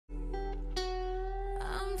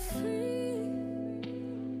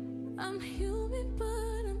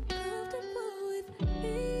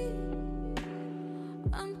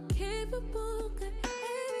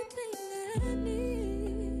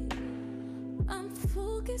I'm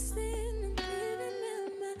focusing on living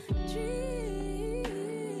in my dream.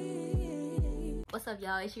 What's up,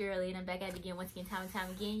 y'all? It's your LIL, and I'm back at it again once again, time and time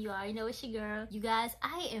again. You already know it's your girl. You guys,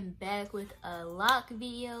 I am back with a lock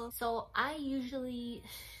video. So I be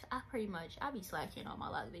slacking on my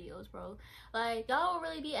lock videos, bro. Like, y'all don't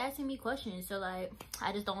really be asking me questions, so like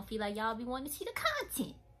I just don't feel like y'all be wanting to see the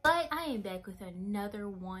content. But I am back with another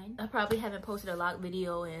one. I probably haven't posted a lock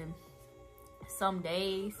video in some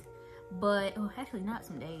days, but actually not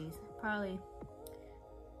some days, probably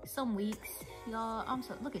some weeks, y'all.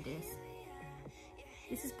 Look at this.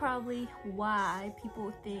 This is probably why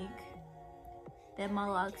people think that my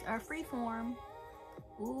locks are freeform.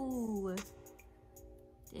 Ooh,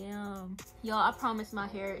 damn. Y'all, I promise my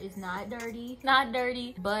hair is not dirty. Not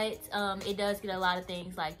dirty, but it does get a lot of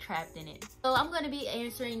things like trapped in it. So I'm gonna be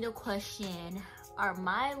answering the question, are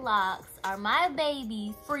my locks, are my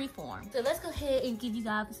babies freeform? So let's go ahead and give you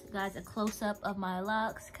guys a close-up of my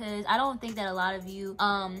locks, because I don't think that a lot of you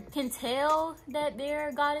can tell that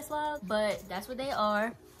they're goddess locks, but that's what they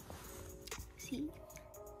are. See?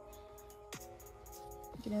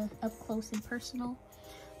 Get a up close and personal.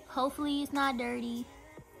 Hopefully it's not dirty.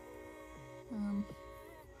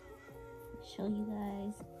 Show you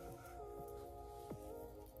guys.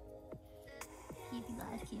 See if you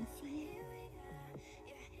guys can see it.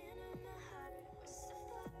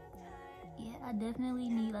 Yeah, I definitely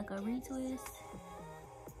need like a retwist.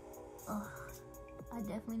 Oh, I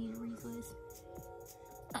definitely need a retwist.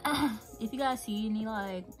 If you guys see any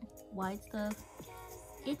like white stuff,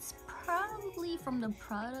 it's probably from the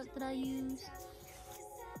product that I use.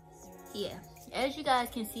 Yeah, as you guys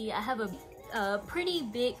can see, I have a pretty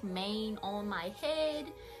big mane on my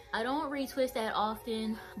head. I don't retwist that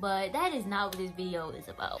often, but that is not what this video is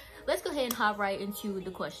about. Let's go ahead and hop right into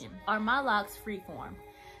the question. Are my locks freeform?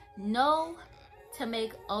 No, to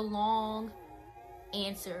make a long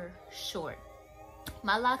answer short.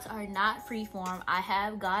 My locks are not freeform. I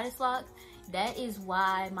have goddess locks. That is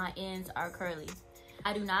why my ends are curly.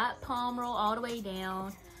 I do not palm roll all the way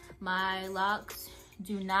down. My locks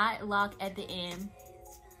do not lock at the end.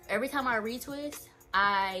 Every time I retwist,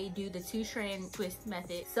 I do the 2-strand twist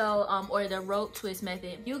method, so or the rope twist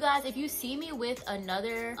method. You guys, if you see me with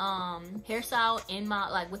another hairstyle in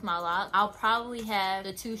my with my lock, I'll probably have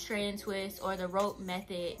the 2-strand twist or the rope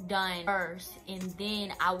method done first, and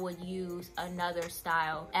then I would use another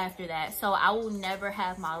style after that. So I will never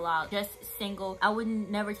have my lock just single. I would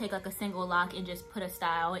never take like a single lock and just put a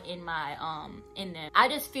style in my in them. I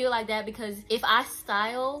just feel like that because if I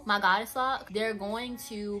style my goddess lock, they're going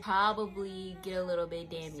to probably get a little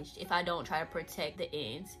bit damaged if I don't try to protect the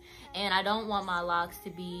ends, and I don't want my locks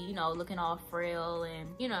to be, you know, looking all frail and,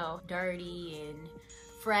 you know, dirty and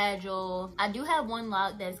fragile. I do have one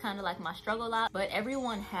lock that's kind of like my struggle lock, but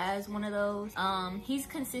everyone has one of those. He's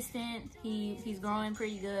consistent, he's growing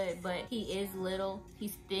pretty good, but he is little,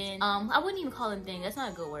 he's thin. I wouldn't even call him thin, that's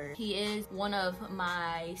not a good word. He is one of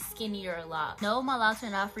my skinnier locks. No, my locks are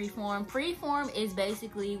not freeform. Freeform is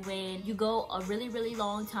basically when you go a really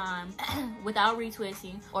long time without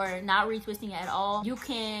retwisting or not retwisting at all. You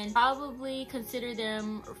can probably consider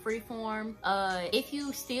them freeform. If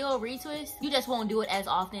you still retwist, you just won't do it as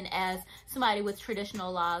often as somebody with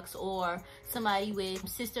traditional locks or somebody with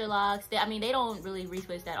sister locks. I mean, they don't really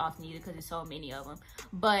retwist that often either because there's so many of them.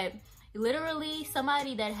 But literally,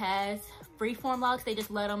 somebody that has freeform locks, they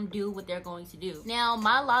just let them do what they're going to do. Now,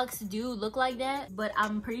 my locks do look like that, but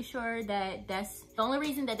I'm pretty sure that that's the only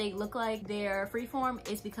reason that they look like they're freeform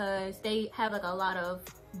is because they have like a lot of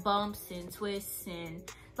bumps and twists, and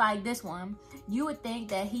like this one, you would think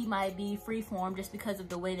that he might be freeform just because of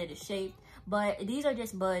the way that it's shaped. But these are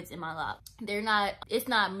just buds in my lock. They're not, it's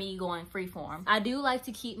not me going freeform. I do like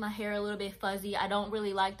to keep my hair a little bit fuzzy. I don't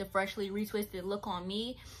really like the freshly retwisted look on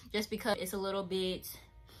me just because it's a little bit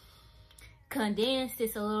condensed.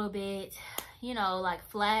 It's a little bit, you know, like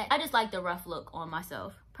flat. I just like the rough look on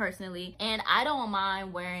myself personally, and I don't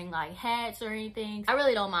mind wearing like hats or anything. I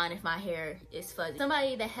really don't mind if my hair is fuzzy.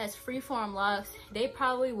 Somebody that has freeform locks, they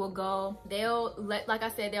probably will go, they'll let, like I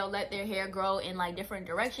said, they'll let their hair grow in like different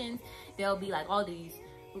directions. There'll be like all these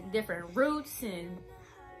different roots and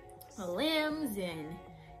limbs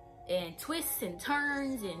and twists and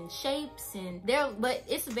turns and shapes, and but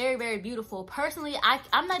it's very beautiful. Personally,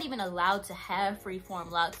 I'm not even allowed to have freeform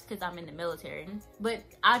locks because I'm in the military, but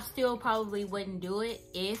I still probably wouldn't do it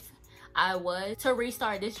if I was to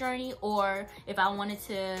restart this journey, or if I wanted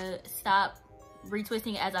to stop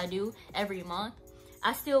retwisting as I do every month.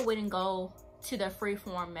 I still wouldn't go to the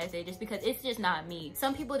freeform method just because it's just not me.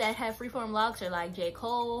 Some people that have freeform locks are like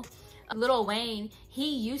J.COLE, Lil Wayne,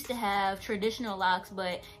 he used to have traditional locks,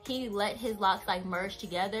 but he let his locks like merge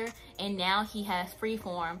together, and now he has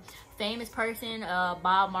freeform. Famous person,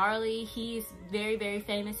 Bob Marley, he's very, very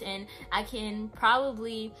famous, and I can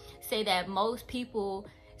probably say that most people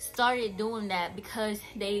started doing that because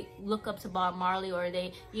they look up to Bob Marley, or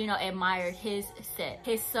they, you know, admired his set.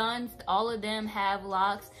 His sons, all of them have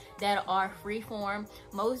locks that are freeform.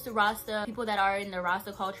 Most Rasta people that are in the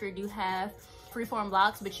Rasta culture do have freeform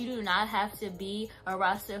locks, but you do not have to be a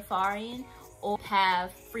Rastafarian or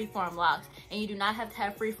have freeform locks, and you do not have to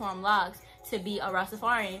have freeform locks to be a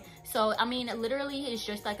Rastafarian. So I mean, literally it's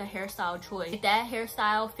just like a hairstyle choice. If that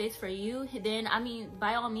hairstyle fits for you, then I mean,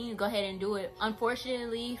 by all means, go ahead and do it.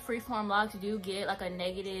 Unfortunately, freeform locks do get like a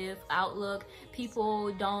negative outlook.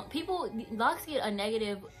 Locks get a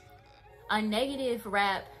negative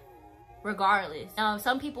rap regardless.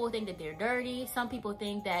 Some people think that they're dirty, some people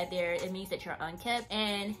think that it means that you're unkept,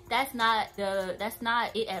 and that's not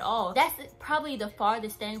it at all. That's probably the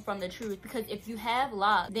farthest thing from the truth, because if you have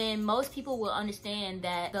locks, then most people will understand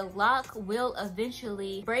that the lock will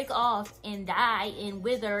eventually break off and die and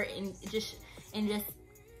wither and just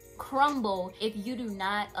crumble if you do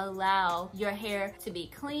not allow your hair to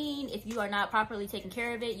be clean, if you are not properly taking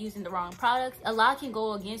care of it, using the wrong products. A lot can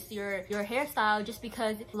go against your hairstyle, just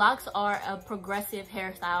because locks are a progressive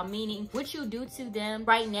hairstyle, meaning what you do to them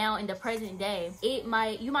right now in the present day,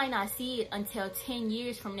 you might not see it until 10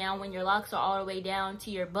 years from now, when your locks are all the way down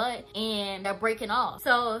to your butt and they're breaking off.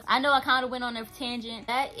 So I know I kind of went on a tangent.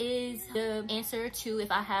 That is the answer to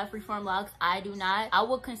if I have freeform locks. I do not. I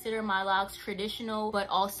would consider my locks traditional, but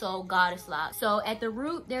also goddess locks. So at the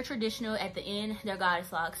root, they're traditional, at the end, they're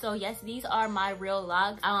goddess locks. So yes, these are my real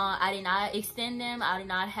locks. I did not extend them. I did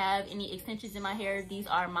not have any extensions in my hair. These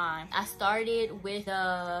are mine. I started with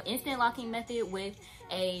the instant locking method with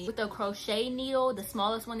a crochet needle, the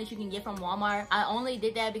smallest one that you can get from Walmart. I only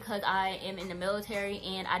did that because I am in the military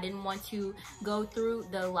and I didn't want to go through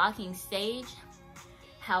the locking stage.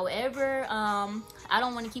 However, I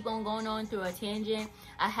don't want to keep on going on through a tangent.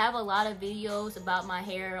 I have a lot of videos about my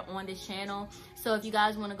hair on this channel, so if you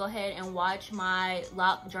guys want to go ahead and watch my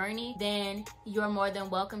lock journey, then you're more than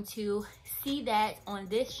welcome to see that on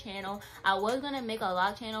this channel. I was gonna make a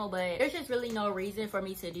lock channel, but there's just really no reason for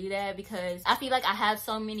me to do that, because I feel like I have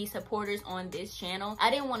so many supporters on this channel.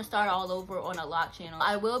 I didn't want to start all over on a lock channel.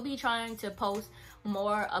 I will be trying to post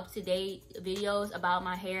more up-to-date videos about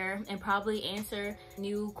my hair and probably answer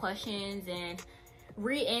new questions and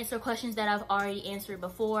re-answer questions that I've already answered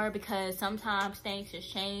before, because sometimes things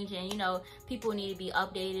just change and, you know, people need to be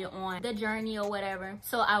updated on the journey or whatever.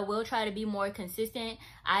 So I will try to be more consistent.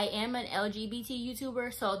 I am an LGBT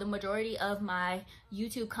YouTuber, so the majority of my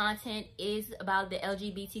YouTube content is about the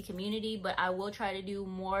LGBT community, but I will try to do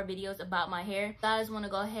more videos about my hair. If you guys want to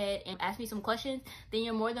go ahead and ask me some questions, then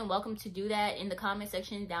you're more than welcome to do that in the comment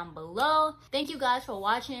section down below. Thank you guys for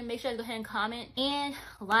watching. Make sure to go ahead and comment and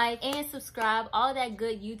like and subscribe, all that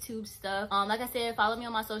good YouTube stuff. Like I said, follow me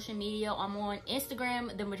on my social media. I'm on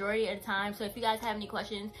Instagram the majority of the time, so if you guys have any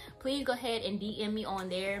questions, please go ahead and DM me on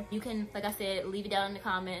there. You can, like I said, leave it down in the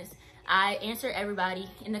comments. I answer everybody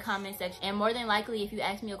in the comment section, and more than likely, if you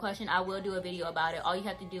ask me a question, I will do a video about it. All you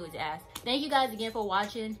have to do is ask. Thank you guys again for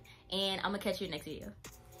watching, and I'm gonna catch you in the next video.